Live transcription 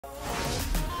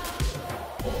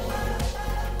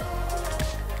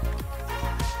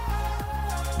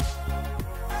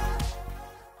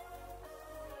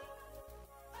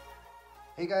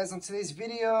Hey guys, on today's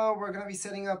video, we're going to be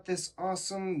setting up this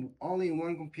awesome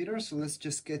all-in-one computer. So let's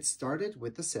just get started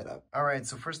with the setup. All right,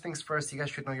 so first things first, you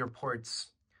guys should know your ports.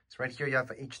 So right here, you have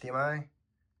HDMI.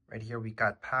 Right here, we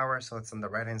got power, so it's on the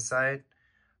right-hand side.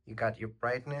 You got your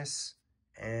brightness.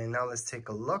 And now let's take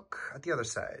a look at the other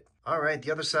side. All right,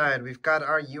 the other side, we've got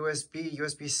our USB,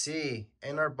 USB-C,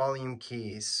 and our volume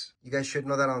keys. You guys should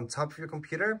know that on top of your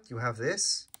computer, you have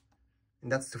this,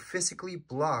 and that's to physically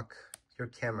block your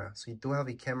camera. So you do have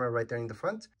a camera right there in the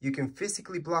front. You can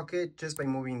physically block it just by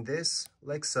moving this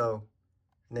like so,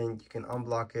 and then you can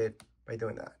unblock it by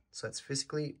doing that. So it's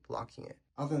physically blocking it.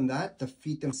 Other than that, the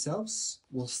feet themselves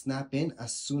will snap in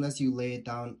as soon as you lay it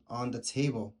down on the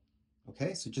table.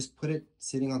 Okay, so just put it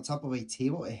sitting on top of a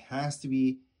table. It has to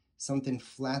be something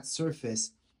flat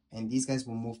surface, and these guys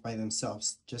will move by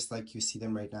themselves, just like you see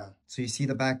them right now. So you see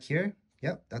the back here?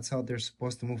 Yep, that's how they're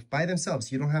supposed to move by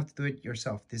themselves. You don't have to do it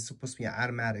yourself. This is supposed to be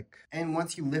automatic. And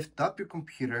once you lift up your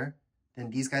computer,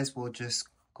 then these guys will just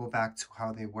go back to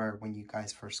how they were when you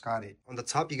guys first got it. On the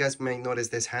top, you guys may notice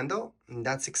this handle, and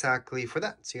that's exactly for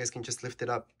that. So you guys can just lift it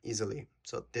up easily.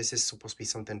 So this is supposed to be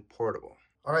something portable.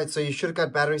 All right, so you should have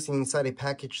got batteries inside a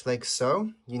package like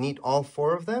so. You need all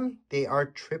 4 of them. They are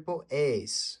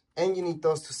AAAs. And you need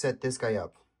those to set this guy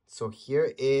up. So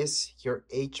here is your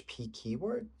HP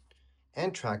keyboard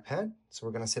and trackpad. So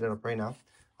we're gonna set it up right now.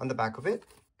 On the back of it,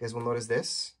 you guys will notice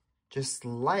this. Just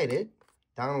slide it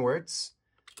downwards,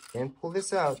 then pull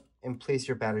this out and place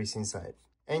your batteries inside.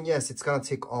 And yes, it's gonna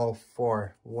take all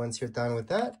 4. Once you're done with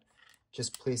that,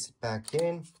 just place it back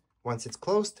in. Once it's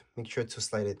closed, make sure to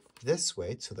slide it this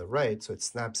way to the right so it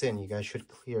snaps in. You guys should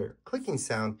hear clicking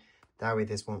sound. That way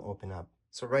this won't open up.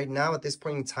 So right now at this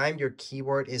point in time, your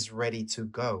keyboard is ready to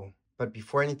go. But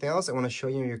before anything else, I want to show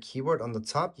you your keyboard on the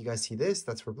top. You guys see this?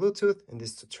 That's for Bluetooth, and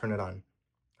this to turn it on.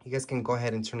 You guys can go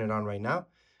ahead and turn it on right now.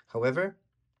 However,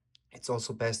 it's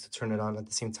also best to turn it on at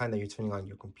the same time that you're turning on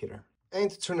your computer.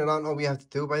 And to turn it on, all we have to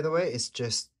do, by the way, is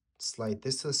just slide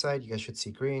this to the side. You guys should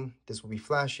see green. This will be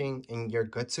flashing, and you're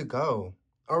good to go.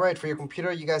 All right, for your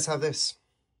computer, you guys have this.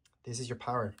 This is your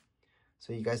power.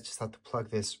 So you guys just have to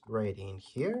plug this right in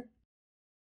here.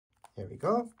 There we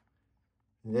go.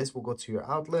 This will go to your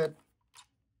outlet.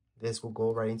 This will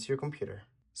go right into your computer.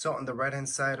 So on the right-hand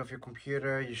side of your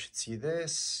computer, you should see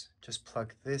this. Just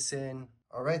plug this in.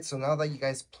 All right, so now that you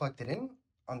guys plugged it in,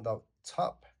 on the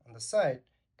top, on the side,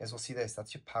 you guys will see this.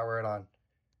 That's your power it on.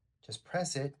 Just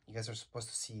press it. You guys are supposed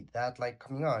to see that light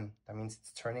coming on. That means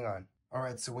it's turning on. All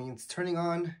right, so when it's turning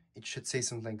on, it should say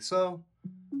something like so.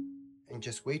 And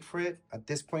just wait for it. At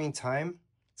this point in time,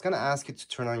 it's gonna ask you to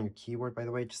turn on your keyboard, by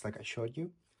the way, just like I showed you.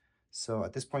 So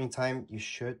at this point in time, you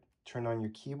should turn on your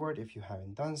keyboard if you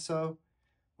haven't done so,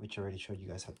 which I already showed you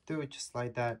guys how to do it. Just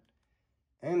slide that.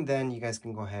 And then you guys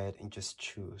can go ahead and just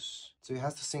choose. So it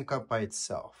has to sync up by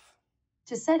itself.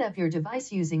 To set up your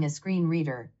device using a screen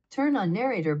reader, turn on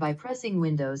narrator by pressing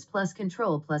Windows plus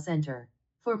Control plus Enter.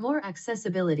 For more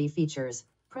accessibility features,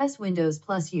 press Windows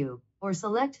plus U, or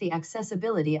select the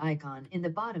accessibility icon in the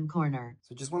bottom corner.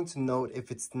 So just wanted to note, if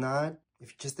you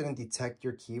just didn't detect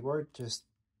your keyboard, just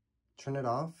turn it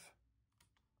off,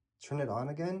 turn it on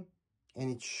again,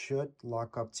 and it should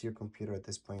lock up to your computer at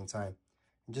this point in time.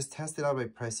 And just test it out by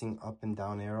pressing up and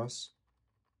down arrows.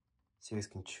 So you guys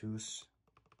can choose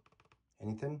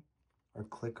anything or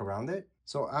click around it.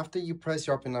 So after you press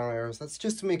your up and down arrows, that's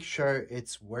just to make sure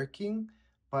it's working.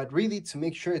 But really, to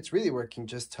make sure it's really working,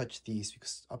 just touch these,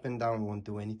 because up and down won't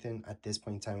do anything at this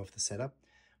point in time of the setup.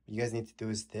 What you guys need to do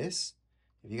is this.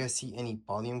 If you guys see any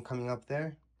volume coming up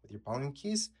there with your volume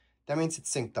keys, that means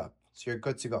it's synced up. So you're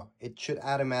good to go. It should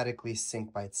automatically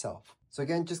sync by itself. So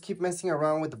again, just keep messing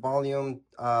around with the volume,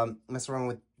 mess around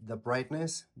with the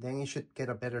brightness. Then you should get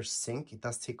a better sync. It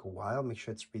does take a while. Make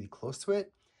sure it's really close to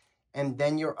it. And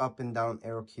then your up and down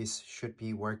arrow keys should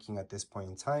be working at this point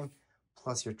in time,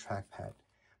 plus your trackpad.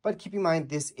 But keep in mind,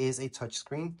 this is a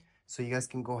touchscreen. So you guys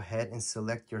can go ahead and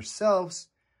select yourselves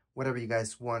whatever you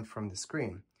guys want from the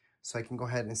screen. So I can go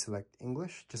ahead and select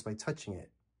English just by touching it.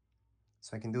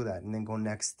 So I can do that and then go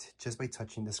next just by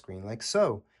touching the screen like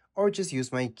so, or just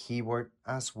use my keyboard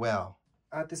as well.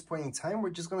 At this point in time,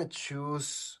 we're just gonna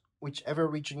choose whichever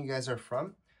region you guys are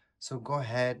from. So go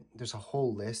ahead, there's a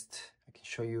whole list. I can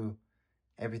show you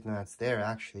everything that's there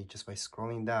actually just by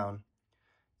scrolling down.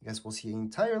 You guys will see an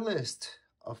entire list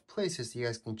of places you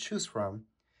guys can choose from.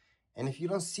 And if you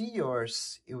don't see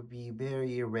yours, it would be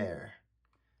very rare.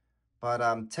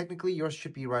 But technically yours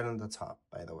should be right on the top,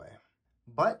 by the way.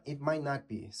 But it might not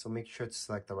be, so make sure to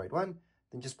select the right one.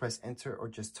 Then just press enter or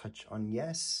just touch on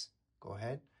yes. Go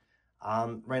ahead.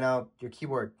 Right now, your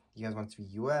keyboard, you guys want it to be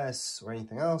US or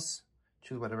anything else,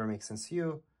 choose whatever makes sense to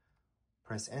you,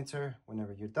 press enter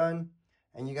whenever you're done,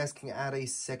 and you guys can add a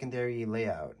secondary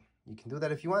layout. You can do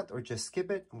that if you want, or just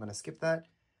skip it. I'm gonna skip that.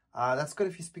 That's good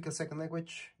if you speak a second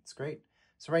language, it's great.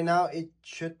 So right now it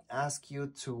should ask you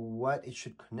to what it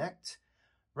should connect.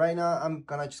 Right now I'm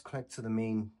gonna just connect to the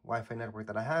main Wi-Fi network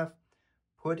that I have.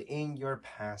 Put in your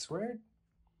password.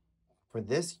 For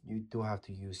this, you do have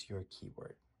to use your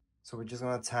keyboard. So we're just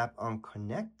gonna tap on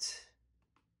connect.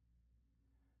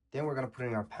 Then we're gonna put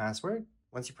in our password.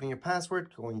 Once you put in your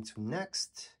password, go into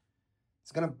next.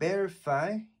 It's gonna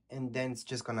verify, and then it's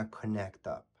just gonna connect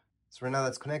up. So right now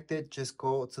that's connected, just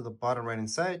go to the bottom right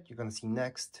hand side. You're gonna see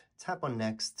next, tap on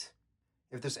next.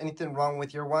 If there's anything wrong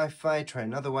with your Wi-Fi, try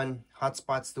another one.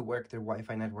 Hotspots do work, they're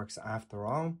Wi-Fi networks after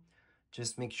all.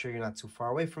 Just make sure you're not too far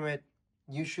away from it.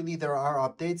 Usually there are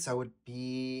updates. I would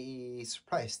be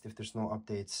surprised if there's no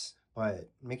updates, but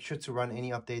make sure to run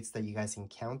any updates that you guys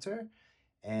encounter.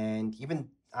 And even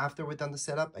after we're done the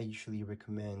setup, I usually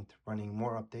recommend running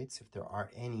more updates if there are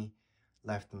any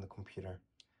left on the computer.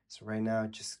 So right now,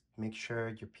 just make sure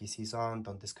your PC is on,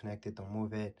 don't disconnect it, don't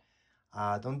move it.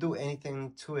 Don't do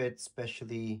anything to it,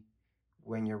 especially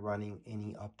when you're running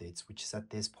any updates, which is at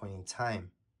this point in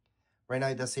time. Right now,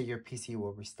 it does say your PC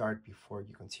will restart before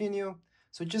you continue.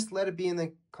 So just let it be and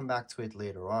then come back to it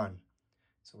later on.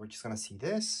 So we're just gonna see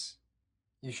this.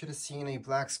 You should have seen a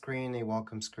black screen, a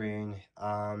welcome screen.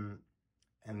 And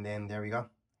then there we go.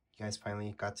 You guys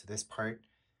finally got to this part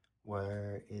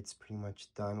where it's pretty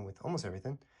much done with almost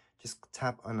everything. Just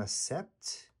tap on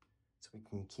accept so we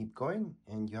can keep going,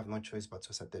 and you have no choice but to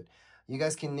accept it. You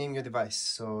guys can name your device,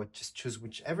 so just choose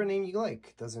whichever name you like.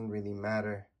 It doesn't really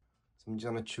matter. So I'm just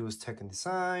gonna choose tech and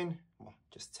design. Well,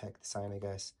 just tech design, I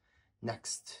guess.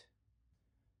 Next.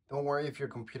 Don't worry if your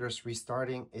computer's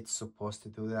restarting. It's supposed to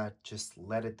do that. Just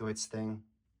let it do its thing.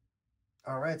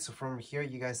 All right, so from here,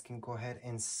 you guys can go ahead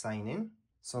and sign in.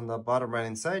 So on the bottom right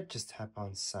hand side, just tap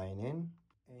on sign in.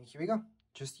 And here we go.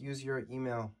 Just use your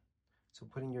email. So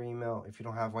put in your email. If you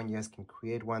don't have one, you guys can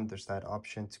create one. There's that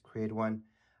option to create one.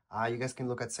 You guys can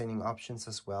look at signing options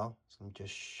as well. So let me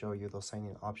just show you those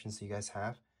signing options that you guys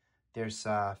have. There's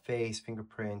face,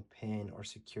 fingerprint, PIN, or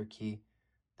secure key.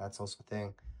 That's also a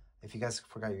thing. If you guys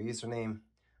forgot your username,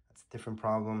 that's a different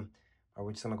problem.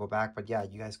 We're just gonna go back, but yeah,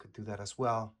 you guys could do that as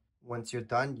well. Once you're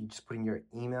done, you just put in your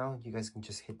email. You guys can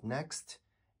just hit next.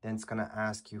 Then it's gonna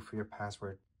ask you for your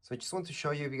password. So I just want to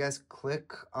show you, if you guys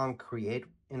click on create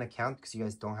an account, because you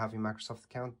guys don't have a Microsoft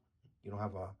account, you don't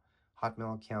have a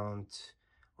Hotmail account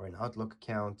or an Outlook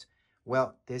account,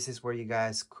 well, this is where you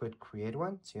guys could create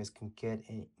one. So you guys can get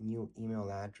a new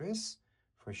email address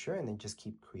for sure, and then just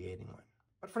keep creating one.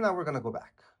 But for now, we're gonna go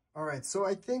back. All right, so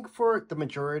I think for the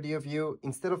majority of you,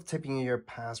 instead of typing in your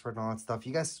password and all that stuff,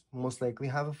 you guys most likely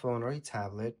have a phone or a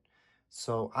tablet.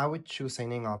 So I would choose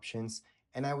signing options,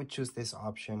 and I would choose this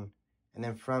option. And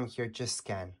then from here, just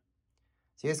scan.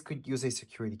 So you guys could use a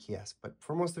security key, yes, but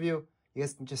for most of you, you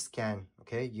guys can just scan,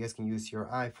 okay? You guys can use your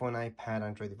iPhone, iPad,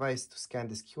 Android device to scan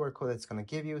this QR code that's gonna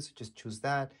give you, so just choose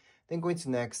that. Then go into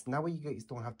next. That way you guys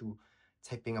don't have to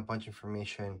type in a bunch of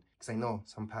information, because I know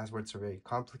some passwords are very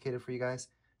complicated for you guys.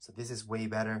 So this is way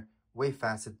better, way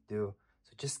faster to do.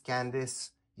 So just scan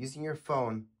this using your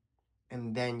phone,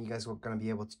 and then you guys are gonna be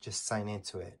able to just sign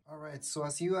into it. All right, so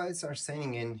as you guys are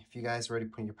signing in, if you guys already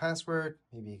put in your password,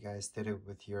 maybe you guys did it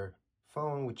with your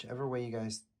phone, whichever way you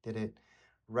guys did it.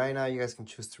 Right now, you guys can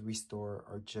choose to restore,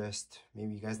 or just,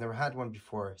 maybe you guys never had one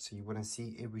before, so you wouldn't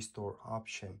see a restore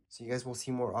option. So you guys will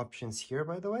see more options here,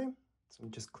 by the way. So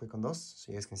just click on those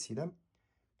so you guys can see them.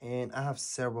 And I have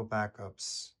several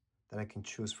backups that I can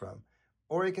choose from,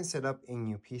 or I can set up a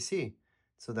new PC.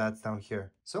 So that's down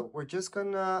here. So we're just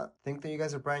gonna think that you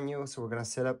guys are brand new. So we're gonna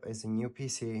set up as a new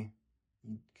PC.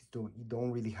 You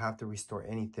don't really have to restore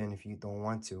anything if you don't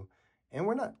want to. And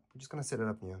we're not, we're just gonna set it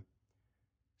up new.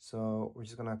 So we're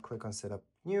just gonna click on setup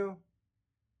new.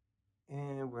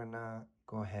 And we're gonna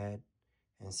go ahead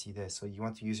and see this. So you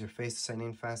want to use your face to sign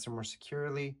in faster, more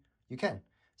securely, you can.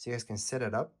 So you guys can set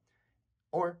it up,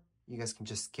 or you guys can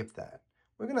just skip that.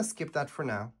 We're gonna skip that for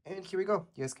now. And here we go.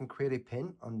 You guys can create a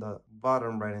pin on the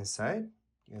bottom right hand side.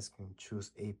 You guys can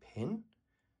choose a pin.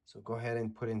 So go ahead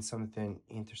and put in something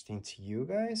interesting to you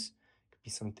guys. It could be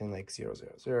something like 000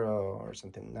 or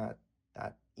something not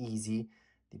that easy.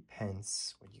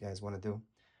 Depends what you guys want to do.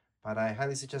 But I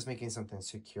highly suggest making something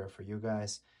secure for you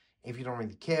guys. If you don't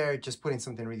really care, just put in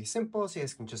something really simple so you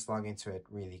guys can just log into it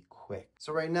really quick.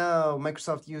 So right now,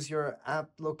 Microsoft, use your app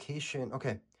location.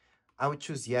 Okay, I would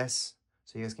choose yes.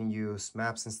 So you guys can use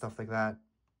maps and stuff like that.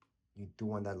 You do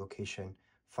want that location.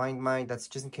 Find My, that's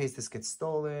just in case this gets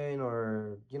stolen,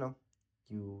 or, you know,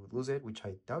 you lose it, which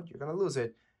I doubt you're gonna lose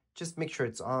it, just make sure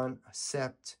it's on,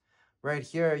 accept. Right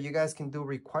here, you guys can do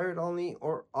required only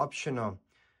or optional.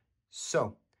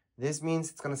 So this means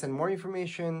it's gonna send more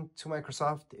information to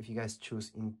Microsoft if you guys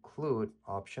choose include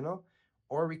optional,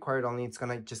 or required only, it's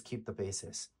gonna just keep the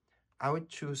basis. I would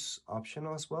choose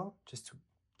optional as well, just to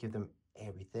give them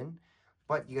everything,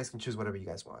 but you guys can choose whatever you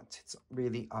guys want. It's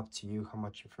really up to you how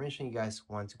much information you guys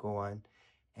want to go on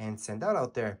and send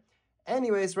out there.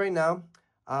 Anyways, right now,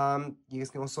 you guys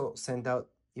can also send out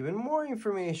even more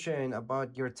information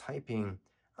about your typing.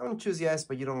 I'm gonna choose yes,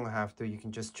 but you don't have to. You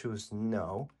can just choose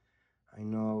no. I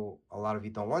know a lot of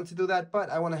you don't want to do that, but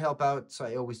I want to help out, so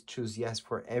I always choose yes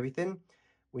for everything,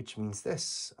 which means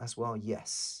this as well,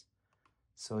 yes.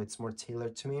 So it's more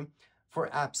tailored to me. For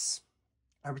apps,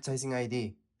 advertising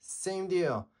ID, same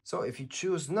deal. So if you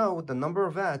choose no, the number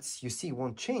of ads you see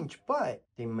won't change, but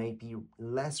they may be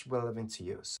less relevant to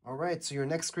use. All right, so your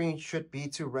next screen should be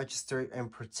to register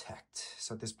and protect.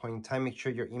 So at this point in time, make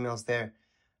sure your email's there,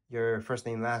 your first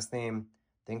name, last name,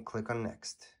 then click on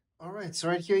next. All right, so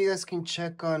right here, you guys can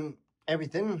check on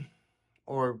everything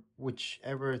or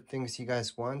whichever things you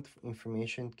guys want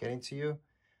information getting to you.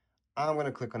 I'm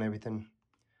gonna click on everything,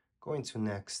 go into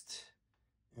next,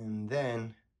 and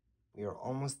then we are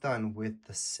almost done with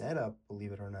the setup,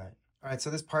 believe it or not. All right, so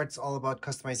this part's all about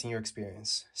customizing your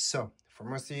experience. So for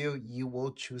most of you, you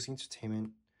will choose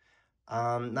entertainment.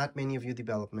 Not many of you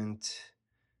development,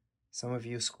 some of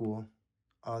you school,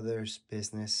 others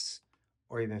business,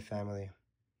 or even family.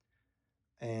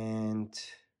 And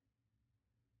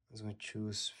I'm going to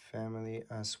choose family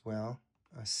as well.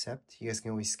 Accept. You guys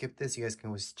can always skip this. You guys can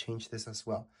always change this as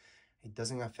well. It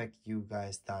doesn't affect you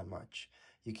guys that much.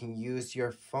 You can use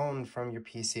your phone from your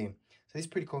PC. So this is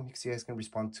pretty cool because you guys can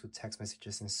respond to text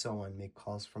messages and so on, make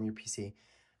calls from your PC.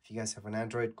 If you guys have an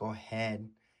Android, go ahead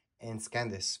and scan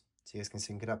this so you guys can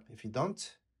sync it up. If you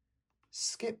don't,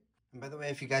 skip. And by the way,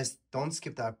 if you guys don't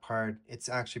skip that part, it's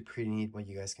actually pretty neat what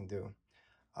you guys can do.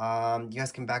 You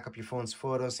guys can back up your phone's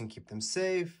photos and keep them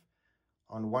safe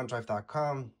on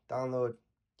OneDrive.com. Download.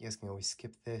 You guys can always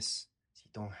skip this, so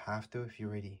you don't have to if you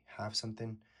already have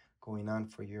something going on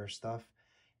for your stuff.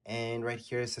 And right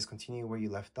here it says continue where you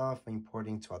left off by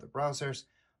importing to other browsers.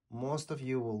 Most of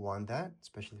you will want that,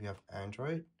 especially if you have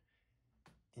Android.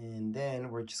 And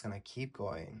then we're just gonna keep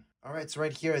going. All right, so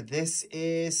right here, this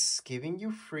is giving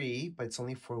you free, but it's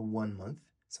only for 1 month.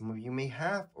 Some of you may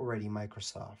have already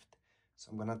Microsoft. So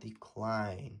I'm gonna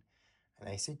decline, and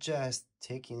I suggest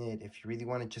taking it. If you really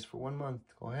want it just for 1 month,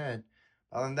 go ahead.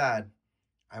 Other than that,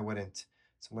 I wouldn't.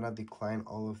 So I'm gonna decline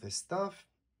all of this stuff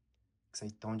because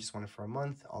I don't just want it for a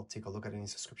month. I'll take a look at any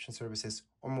subscription services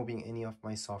or moving any of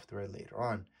my software later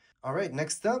on. All right,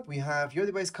 next up, we have your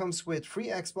device comes with free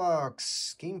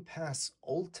Xbox Game Pass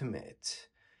Ultimate.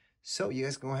 So you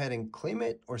guys can go ahead and claim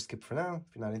it or skip for now.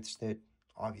 If you're not interested,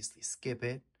 obviously skip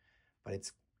it, but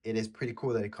it is pretty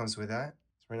cool that it comes with that.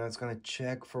 So right now it's gonna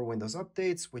check for Windows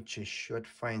updates, which it should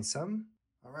find some.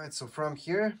 All right, so from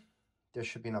here, there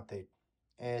should be an update.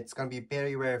 It's gonna be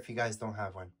very rare if you guys don't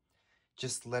have one.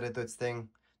 Just let it do its thing.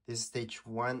 This is stage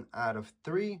 1 out of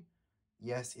 3.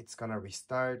 Yes, it's gonna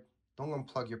restart. Don't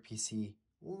unplug your PC.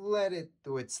 Let it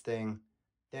do its thing.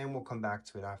 Then we'll come back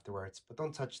to it afterwards. But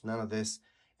don't touch none of this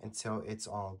until it's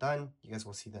all done. You guys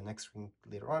will see the next screen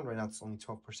later on. Right now it's only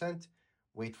 12%.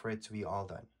 Wait for it to be all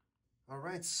done. All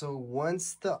right, so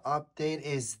once the update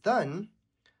is done,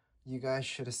 you guys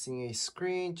should have seen a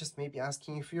screen just maybe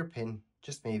asking you for your PIN,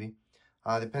 just maybe.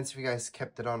 Depends if you guys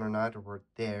kept it on or not, or were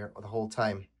there the whole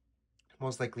time.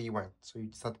 Most likely you weren't. So you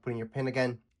just have to put in your PIN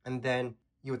again, and then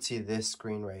you would see this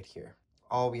screen right here.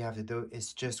 All we have to do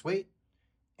is just wait.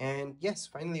 And yes,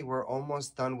 finally, we're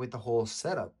almost done with the whole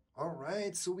setup. All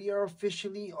right, so we are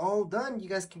officially all done. You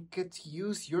guys can get to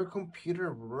use your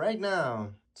computer right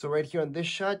now. So right here on this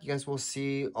shot, you guys will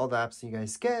see all the apps that you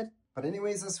guys get. But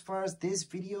anyways, as far as this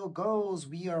video goes,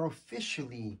 we are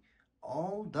officially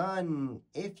all done.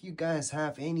 If you guys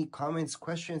have any comments,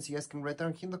 questions, you guys can write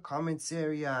down here in the comments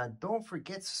area. Don't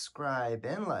forget to subscribe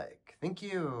and like. Thank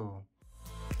you.